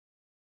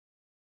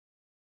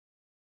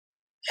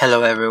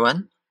Hello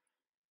everyone,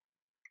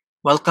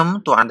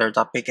 welcome to another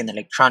topic in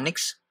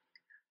electronics,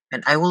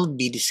 and I will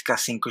be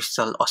discussing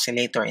crystal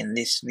oscillator in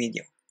this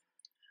video.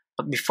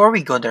 But before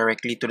we go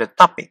directly to the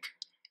topic,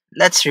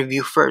 let's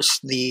review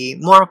first the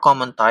more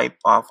common type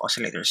of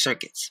oscillator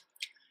circuits,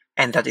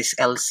 and that is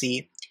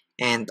LC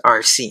and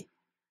RC.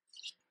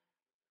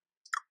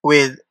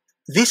 With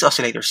these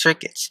oscillator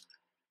circuits,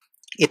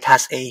 it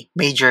has a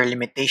major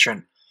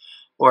limitation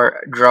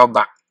or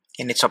drawback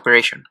in its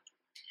operation,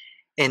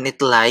 and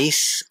it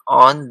lies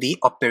on the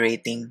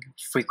operating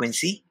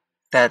frequency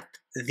that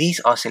this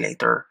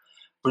oscillator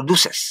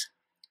produces.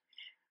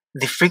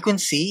 The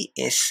frequency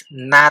is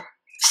not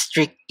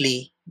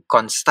strictly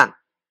constant.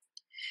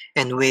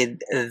 And with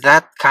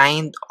that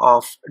kind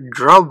of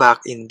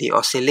drawback in the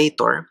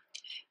oscillator,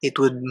 it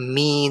would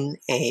mean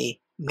a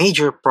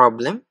major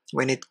problem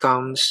when it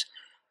comes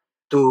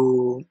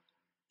to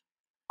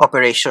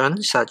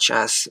operations such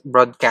as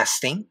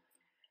broadcasting,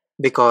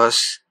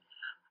 because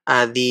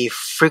the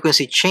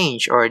frequency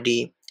change or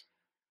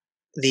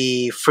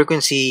the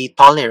frequency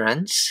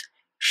tolerance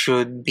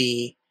should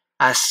be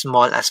as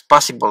small as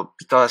possible,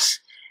 because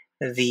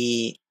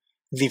the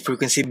the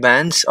frequency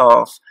bands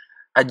of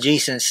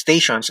adjacent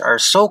stations are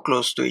so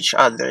close to each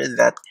other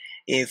that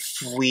if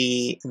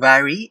we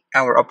vary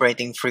our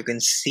operating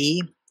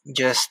frequency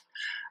just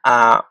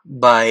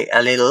by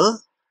a little,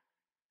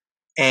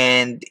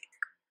 and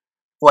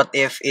what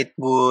if it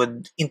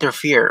would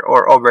interfere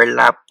or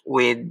overlap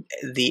with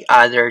the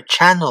other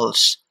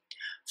channel's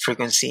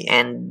frequency,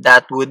 and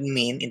that would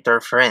mean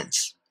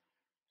interference.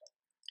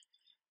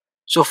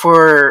 So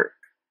for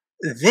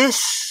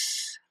this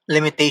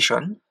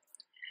limitation,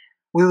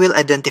 we will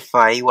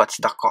identify what's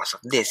the cause of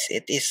this.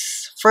 It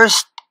is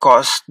first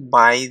caused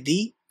by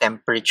the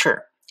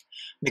temperature,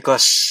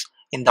 because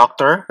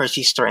inductor,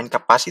 resistor, and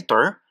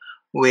capacitor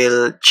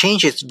will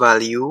change its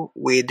value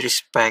with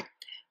respect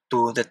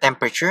to the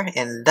temperature,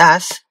 and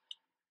thus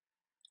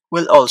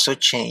will also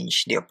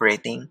change the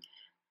operating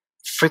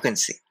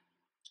frequency.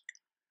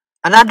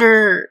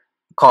 Another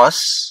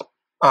cause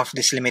of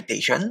this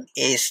limitation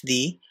is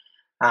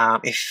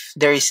if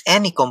there is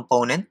any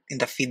component in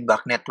the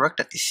feedback network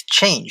that is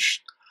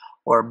changed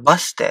or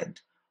busted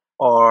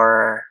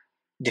or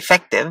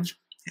defective,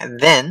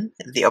 then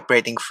the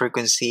operating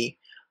frequency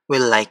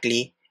will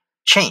likely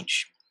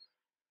change.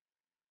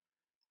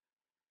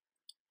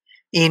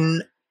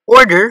 In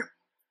order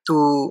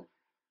to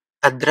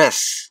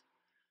address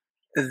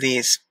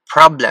this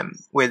problem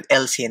with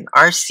LC and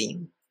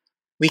RC,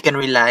 we can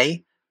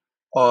rely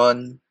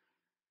on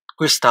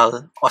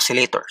crystal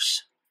oscillators.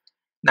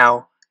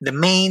 Now, the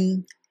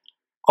main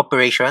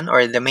operation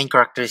or the main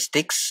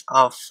characteristics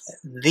of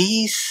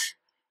this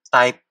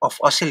type of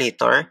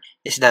oscillator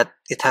is that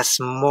it has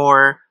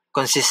more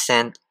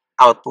consistent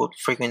output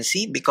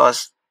frequency,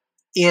 because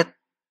it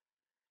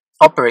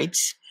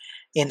operates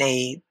in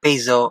a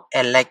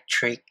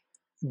piezoelectric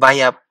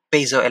via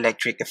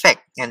piezoelectric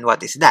effect. And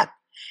what is that?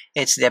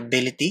 It's the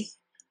ability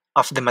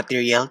of the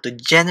material to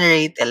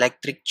generate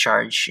electric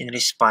charge in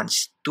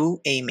response to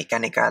a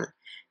mechanical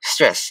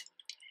stress.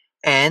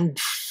 And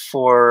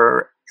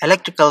for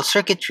electrical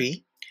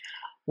circuitry,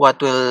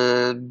 what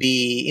we'll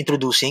be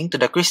introducing to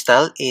the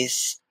crystal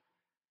is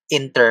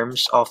in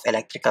terms of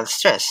electrical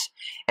stress.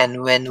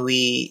 And when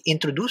we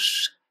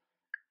introduce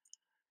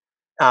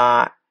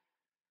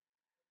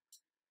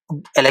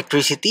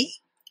electricity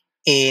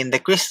in the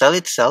crystal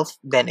itself,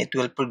 then it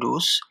will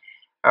produce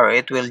or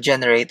it will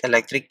generate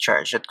electric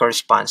charge that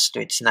corresponds to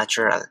its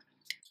natural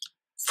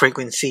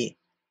frequency.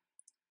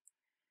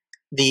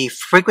 The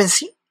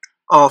frequency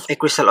of a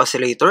crystal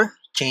oscillator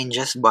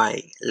changes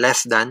by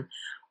less than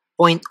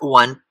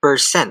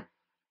 0.1%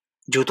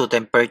 due to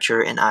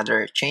temperature and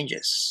other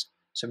changes.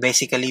 So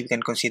basically, we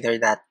can consider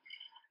that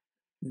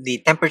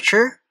the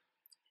temperature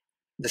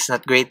does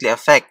not greatly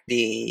affect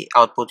the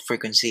output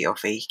frequency of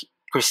a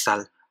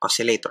crystal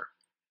oscillator.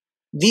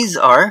 These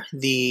are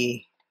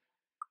the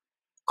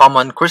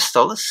common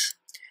crystals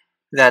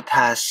that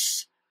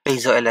has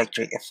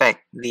piezoelectric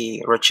effect.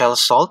 The Rochelle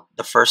salt,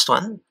 the first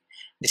one,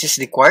 this is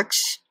the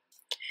quartz,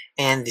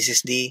 and this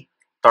is the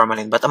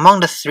tourmaline. But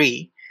among the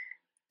three,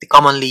 the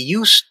commonly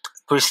used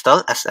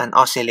crystal as an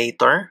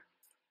oscillator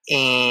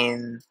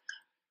in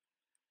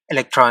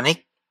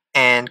electronic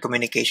and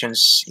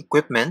communications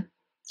equipment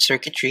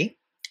circuitry,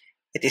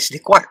 it is the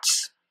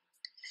quartz.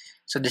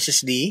 So this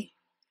is the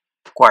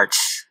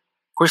quartz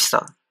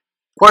crystal.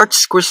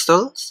 Quartz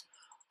crystals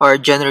are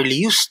generally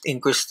used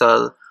in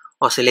crystal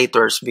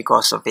oscillators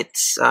because of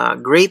its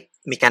great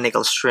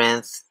mechanical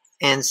strength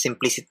and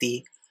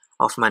simplicity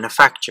of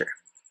manufacture.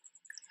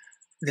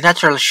 The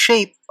natural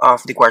shape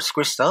of the quartz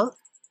crystal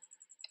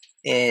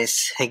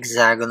is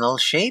hexagonal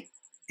shape,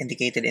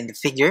 indicated in the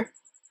figure,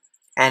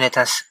 and it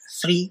has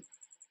 3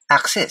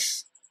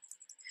 axes.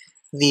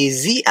 The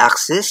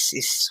z-axis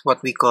is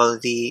what we call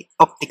the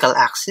optical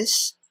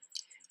axis.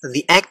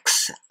 The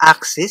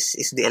x-axis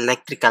is the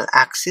electrical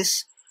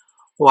axis,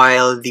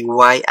 while the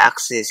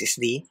y-axis is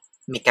the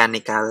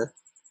mechanical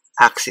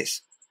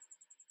axis.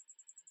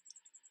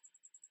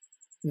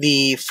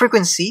 The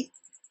frequency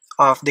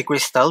of the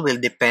crystal will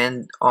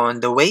depend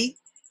on the way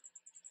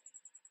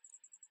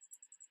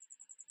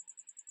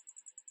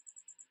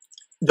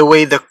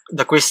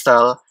the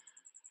crystal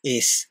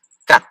is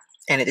cut,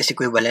 and it is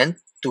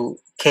equivalent to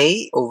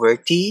K over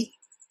T,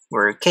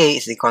 where K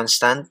is the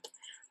constant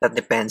that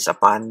depends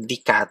upon the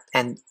cut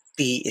and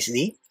T is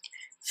the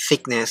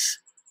thickness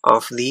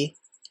of the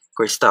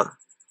crystal.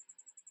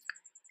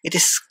 It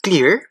is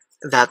clear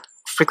that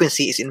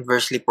frequency is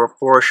inversely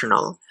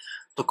proportional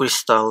to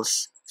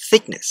crystal's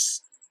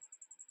thickness.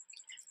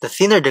 The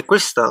thinner the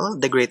crystal,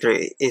 the greater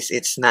is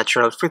its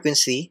natural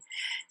frequency,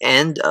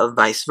 and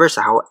vice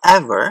versa.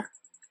 However,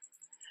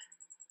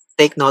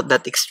 take note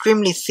that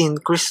extremely thin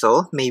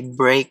crystal may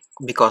break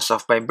because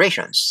of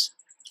vibrations.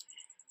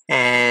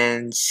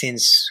 And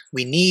since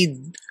we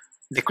need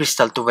the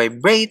crystal to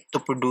vibrate to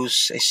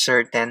produce a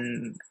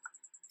certain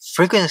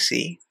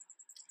frequency,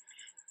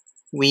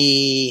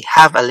 we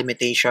have a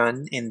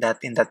limitation in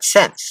that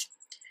sense.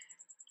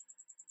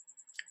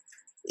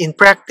 In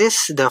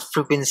practice, the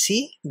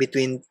frequency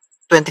between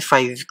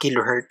 25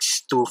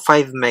 kilohertz to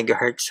 5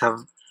 megahertz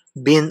have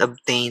been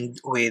obtained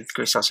with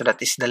crystal. So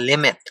that is the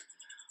limit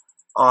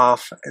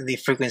of the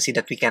frequency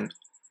that we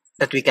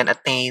can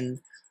attain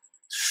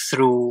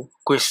through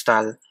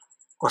crystal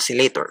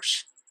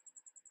oscillators.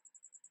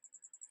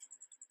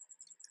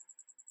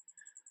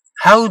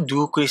 How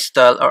do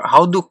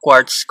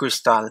quartz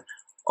crystal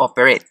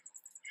operate?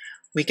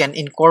 We can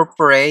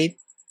incorporate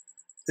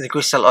the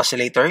crystal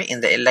oscillator in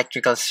the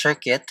electrical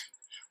circuit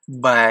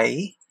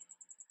by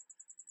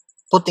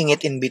putting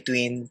it in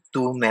between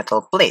two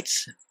metal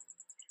plates.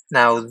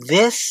 Now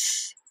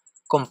this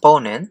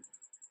component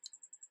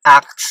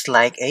acts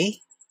like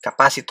a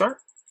capacitor,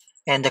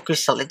 and the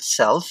crystal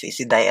itself is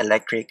the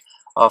dielectric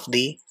of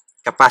the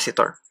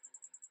capacitor.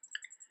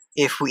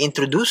 If we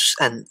introduce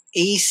an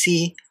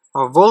AC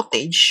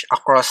voltage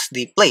across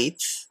the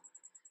plates,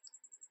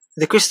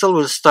 the crystal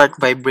will start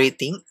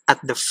vibrating at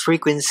the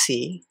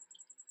frequency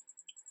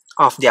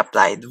of the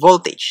applied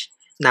voltage.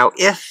 Now,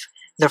 if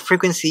the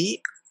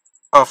frequency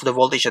of the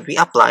voltage that we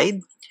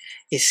applied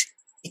is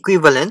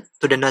equivalent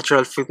to the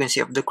natural frequency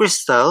of the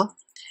crystal,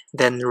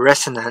 then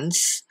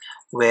resonance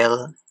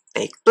will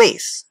take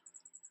place,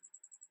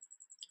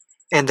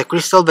 and the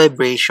crystal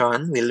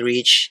vibration will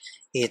reach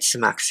its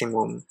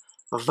maximum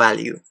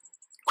value.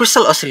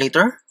 Crystal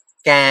oscillator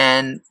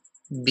can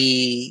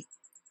be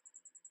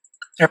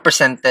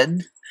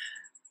represented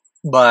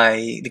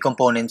by the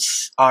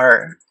components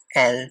R,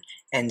 L,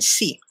 and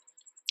C.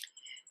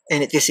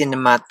 And it is in the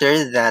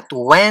matter that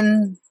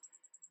when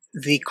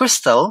the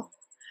crystal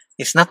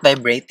is not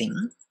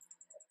vibrating,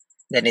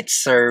 then it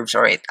serves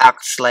or it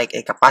acts like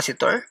a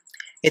capacitor.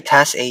 It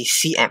has a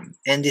Cm,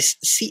 and this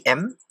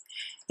Cm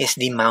is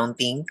the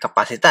mounting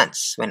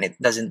capacitance when it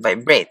doesn't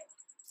vibrate.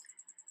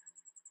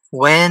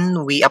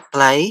 When we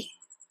apply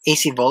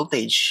AC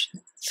voltage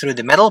through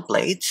the metal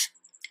plates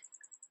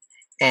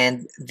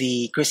and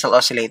the crystal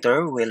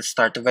oscillator will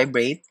start to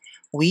vibrate,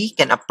 we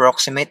can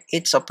approximate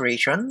its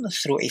operation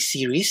through a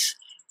series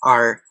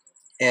RLC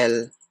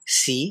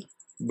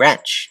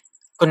branch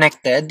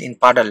connected in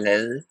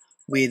parallel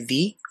with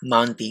the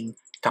mounting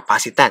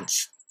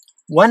capacitance.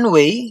 One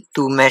way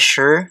to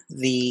measure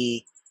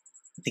the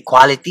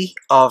quality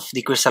of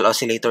the crystal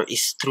oscillator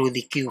is through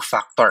the Q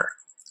factor.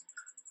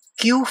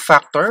 Q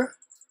factor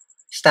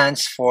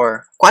stands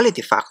for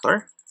quality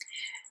factor,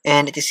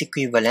 and it is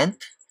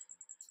equivalent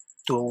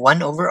to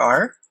 1 over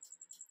R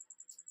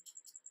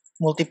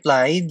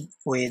multiplied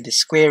with the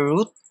square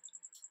root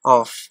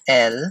of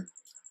L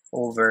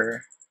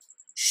over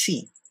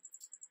C.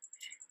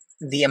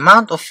 The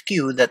amount of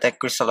Q that a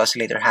crystal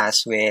oscillator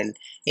has will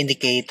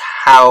indicate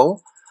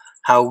how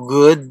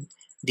good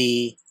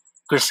the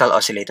crystal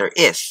oscillator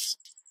is.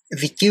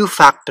 The Q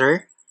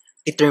factor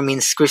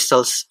determines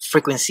crystal's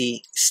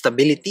frequency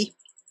stability.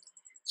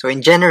 So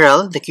in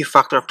general, the Q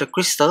factor of the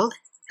crystal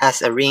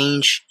has a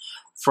range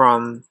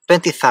from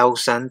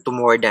 20,000 to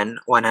more than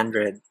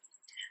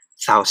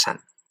 100,000.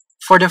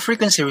 For the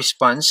frequency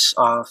response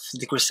of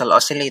the crystal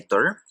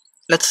oscillator,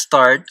 let's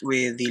start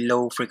with the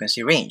low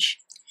frequency range.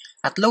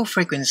 At low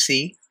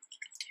frequency,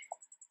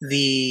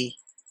 the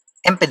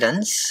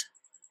impedance,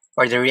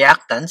 or the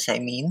reactance,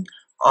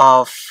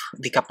 of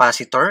the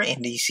capacitor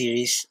in the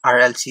series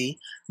RLC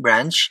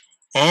branch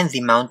and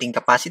the mounting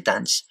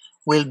capacitance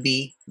will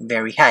be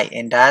very high,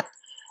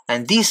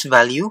 and this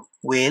value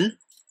will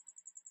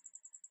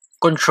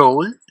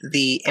control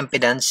the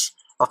impedance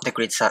of the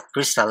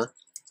crystal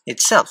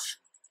itself.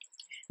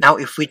 Now,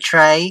 if we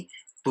try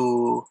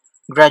to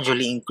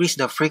gradually increase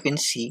the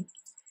frequency,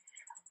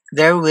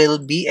 there will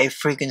be a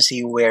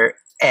frequency where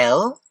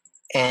L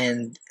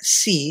and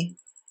C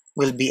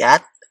will be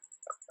at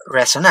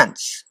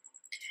resonance,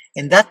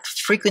 and that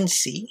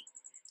frequency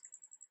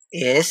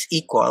is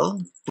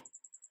equal to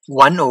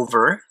 1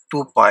 over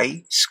 2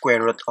 pi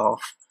square root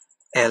of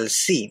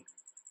LC.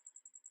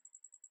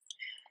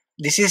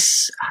 This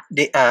is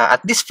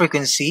at this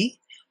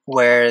frequency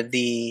where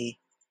the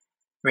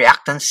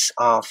reactance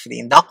of the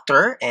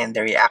inductor and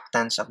the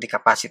reactance of the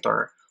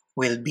capacitor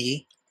will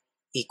be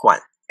equal.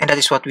 and that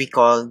is what we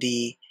call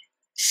the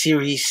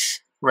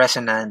series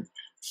resonant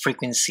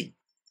frequency.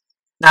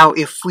 Now,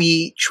 if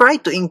we try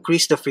to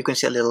increase the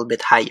frequency a little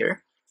bit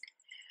higher,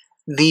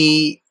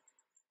 the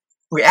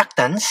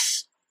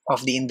reactance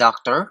of the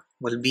inductor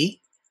will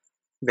be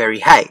very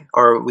high,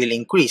 or will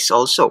increase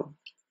also.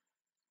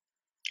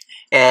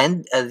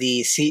 And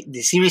the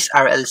series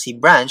RLC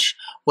branch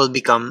will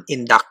become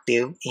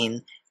inductive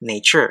in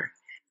nature.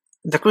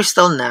 The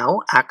crystal now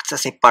acts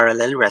as a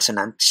parallel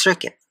resonant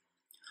circuit.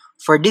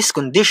 For this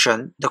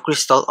condition, the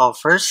crystal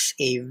offers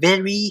a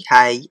very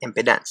high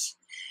impedance.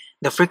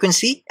 The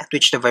frequency at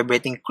which the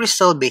vibrating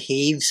crystal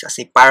behaves as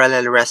a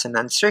parallel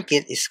resonant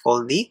circuit is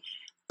called the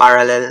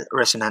parallel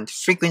resonant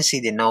frequency,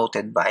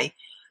 denoted by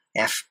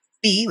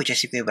Fp, which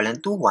is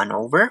equivalent to 1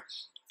 over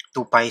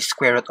 2 pi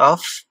square root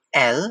of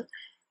L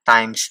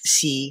times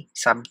C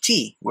sub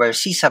t, where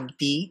C sub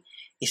t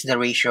is the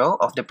ratio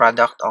of the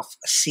product of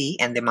C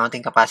and the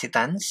mounting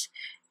capacitance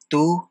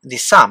to the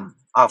sum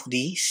of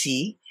the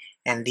C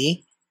and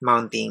the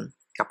mounting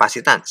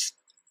capacitance.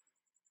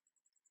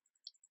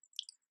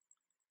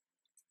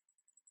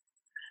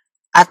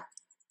 At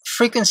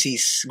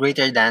frequencies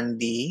greater than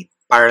the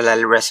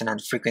parallel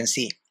resonant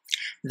frequency,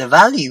 the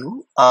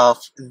value of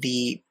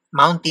the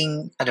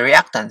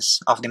reactance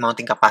of the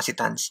mounting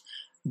capacitance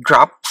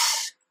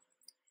drops,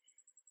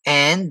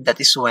 and that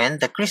is when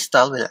the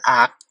crystal will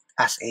act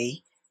as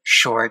a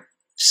short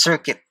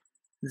circuit.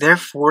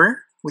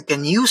 Therefore, we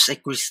can use a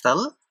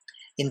crystal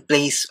in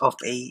place of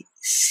a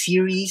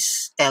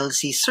series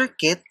LC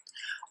circuit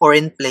or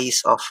in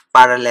place of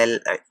parallel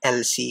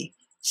LC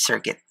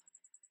circuit.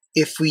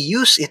 If we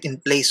use it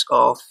in place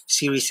of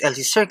series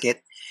LC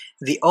circuit,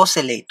 the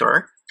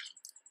oscillator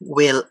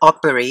will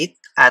operate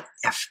at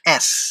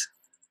Fs.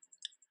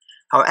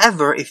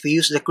 However, if we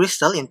use the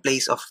crystal in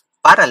place of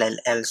parallel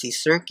LC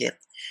circuit,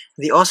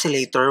 the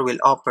oscillator will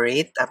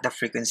operate at the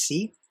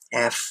frequency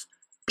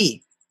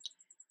Fp.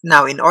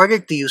 Now, in order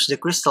to use the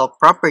crystal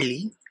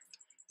properly,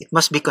 it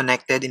must be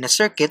connected in a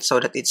circuit so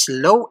that its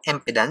low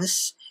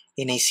impedance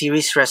in a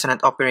series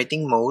resonant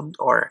operating mode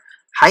or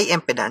high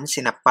impedance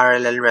in a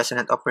parallel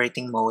resonant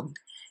operating mode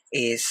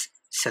is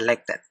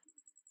selected.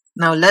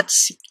 Now,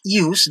 let's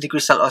use the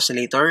crystal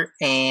oscillator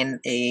and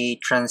a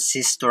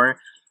transistor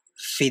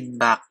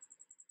feedback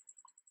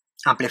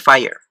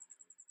amplifier.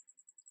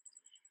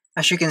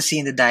 As you can see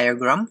in the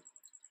diagram,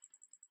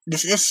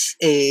 this is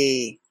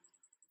a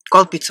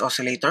Colpitt's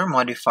oscillator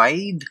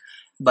modified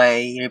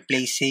by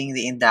replacing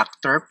the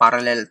inductor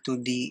parallel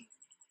to the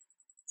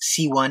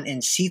C1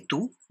 and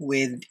C2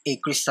 with a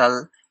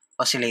crystal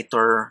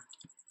oscillator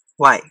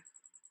Y.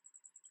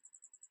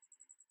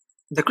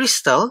 The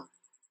crystal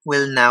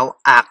will now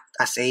act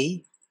as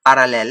a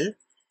parallel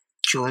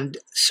tuned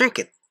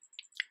circuit.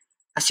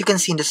 As you can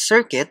see in the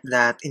circuit,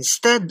 that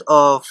instead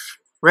of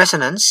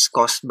resonance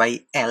caused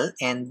by L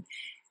and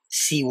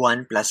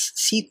C1 plus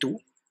C2,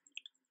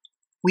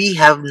 we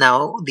have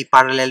now the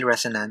parallel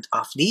resonant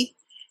of the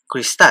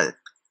crystal.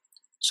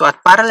 So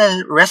at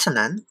parallel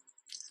resonant,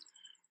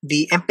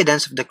 the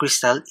impedance of the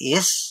crystal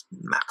is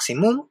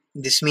maximum.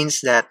 This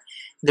means that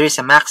there is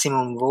a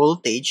maximum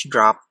voltage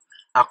drop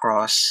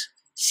across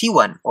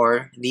C1,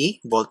 or the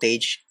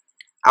voltage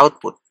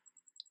output.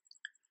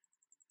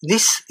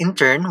 This in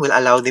turn will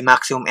allow the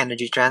maximum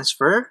energy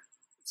transfer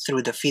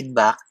through the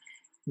feedback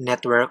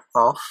network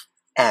of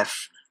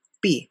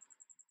Fp.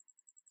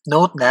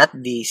 Note that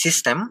the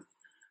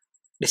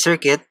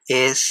circuit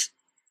is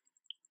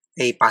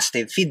a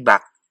positive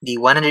feedback. The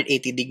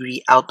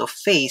 180-degree out of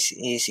phase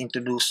is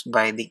introduced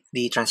by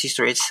the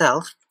transistor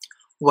itself,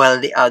 while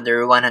the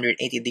other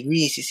 180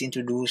 degrees is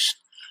introduced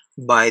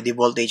by the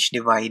voltage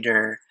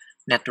divider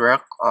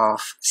network of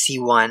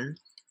C1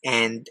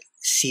 and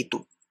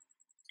C2.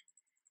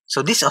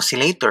 So this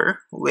oscillator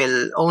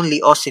will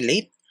only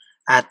oscillate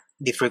at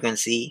the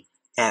frequency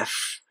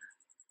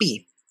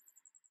Fp.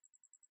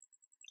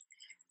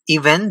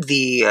 Even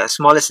the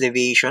smallest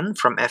deviation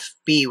from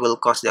Fp will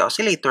cause the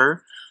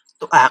oscillator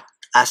to act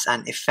as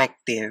an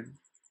effective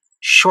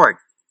short.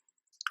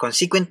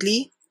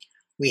 Consequently,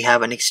 we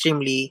have an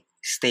extremely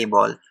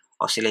stable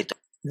oscillator.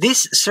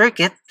 This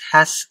circuit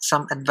has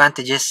some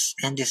advantages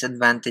and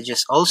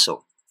disadvantages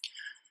also.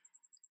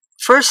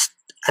 First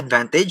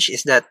advantage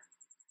is that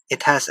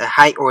it has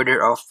a high order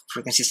of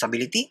frequency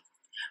stability,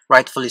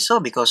 rightfully so,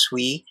 because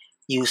we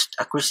used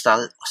a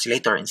crystal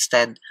oscillator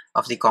instead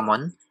of the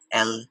common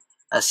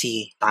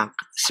LC tank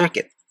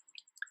circuit.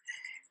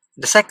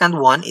 The second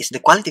one is the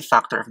quality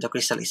factor of the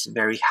crystal is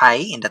very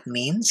high, and that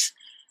means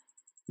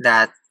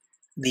that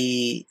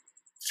the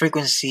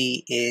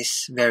frequency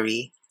is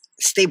very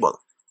stable.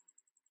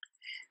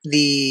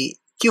 The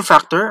Q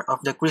factor of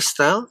the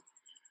crystal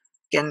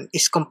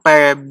is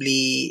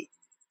comparably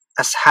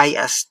as high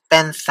as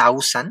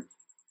 10,000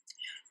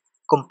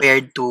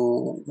 compared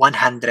to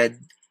 100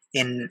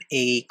 in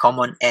a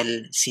common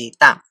LC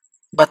tank.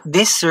 But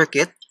this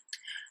circuit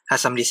has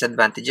some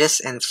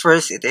disadvantages, and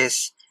first, it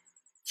is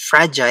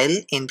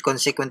fragile and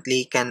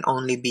consequently can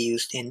only be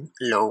used in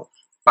low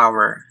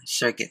power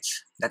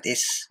circuits. That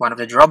is one of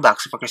the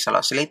drawbacks of a crystal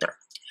oscillator.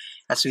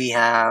 As we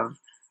have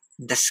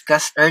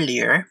discussed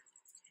earlier,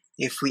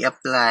 if we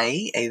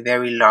apply a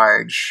very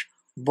large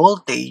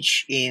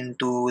voltage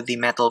into the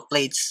metal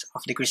plates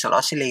of the crystal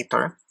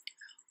oscillator,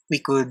 we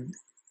could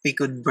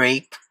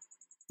break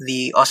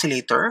the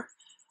oscillator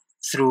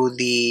through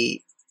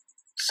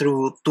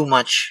too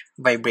much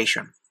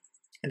vibration,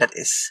 and that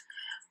is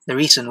the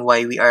reason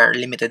why we are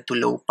limited to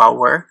low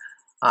power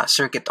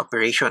circuit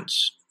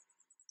operations.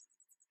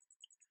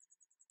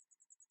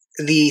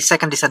 The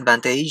second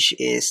disadvantage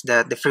is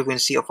that the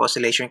frequency of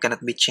oscillation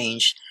cannot be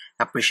changed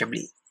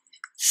appreciably.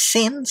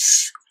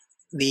 Since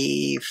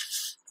the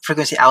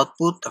frequency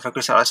output of a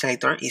crystal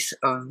oscillator is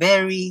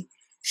very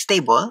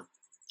stable,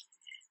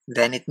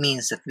 then it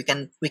means that we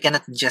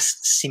cannot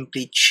just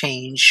simply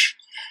change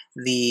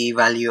the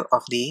value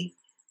of the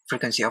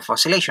frequency of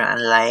oscillation.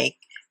 Unlike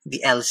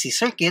the LC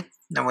circuit,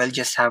 now we'll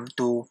just have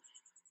to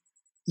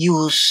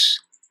use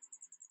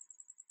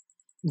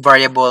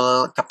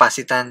variable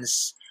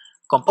capacitance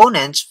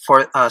components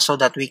for so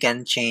that we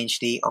can change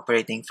the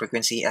operating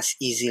frequency as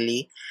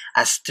easily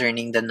as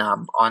turning the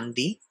knob on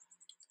the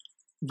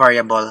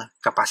variable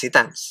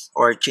capacitance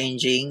or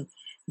changing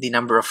the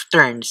number of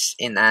turns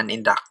in an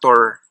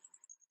inductor.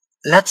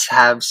 Let's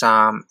have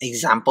some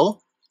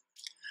example.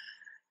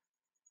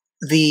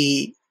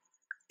 The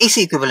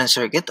AC equivalent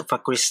circuit of a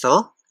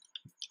crystal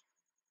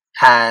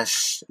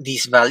has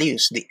these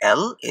values. The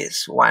L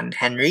is 1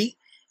 Henry,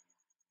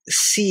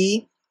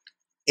 C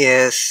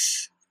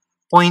is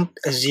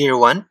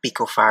 0.01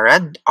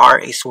 picofarad, R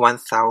is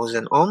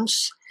 1000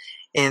 ohms,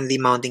 and the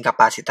mounting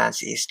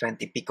capacitance is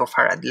 20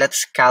 picofarad.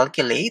 Let's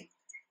calculate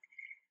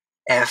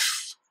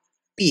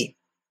Fp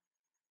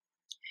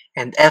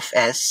and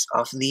Fs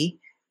of the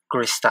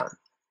crystal.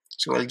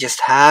 So we'll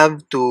just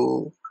have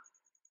to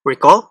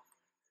recall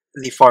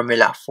the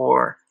formula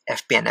for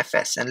Fp and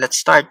Fs. And let's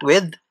start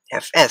with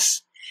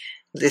Fs.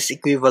 This is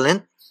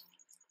equivalent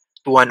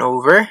to 1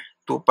 over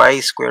 2 pi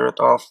square root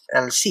of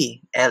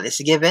LC. L is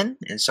given,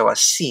 and so is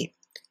C.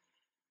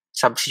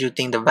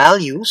 Substituting the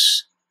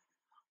values,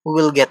 we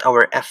will get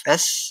our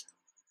Fs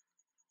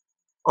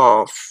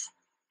of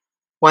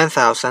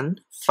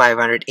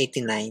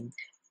 1589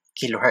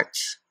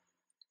 kilohertz.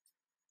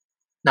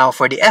 Now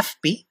for the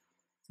Fp,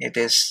 it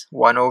is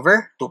 1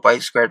 over 2 pi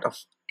squared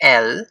of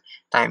L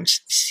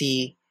times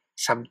C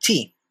sub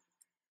t.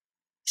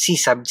 C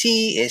sub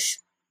t is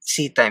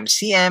C times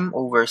Cm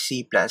over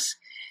C plus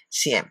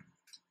Cm.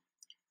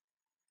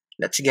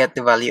 Let's get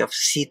the value of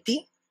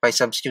Ct by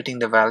substituting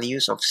the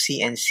values of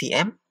C and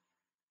Cm.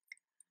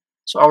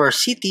 So our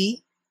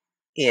Ct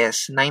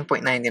is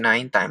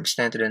 9.99 times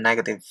 10 to the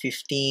negative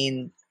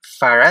 15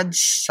 farads,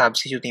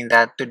 substituting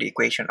that to the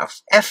equation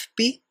of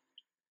Fp.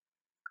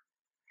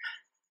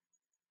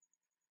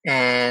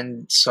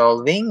 And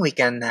solving, we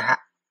can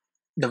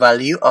the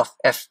value of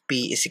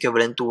Fp is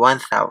equivalent to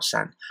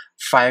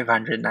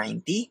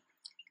 1590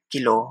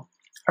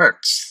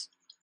 kilohertz.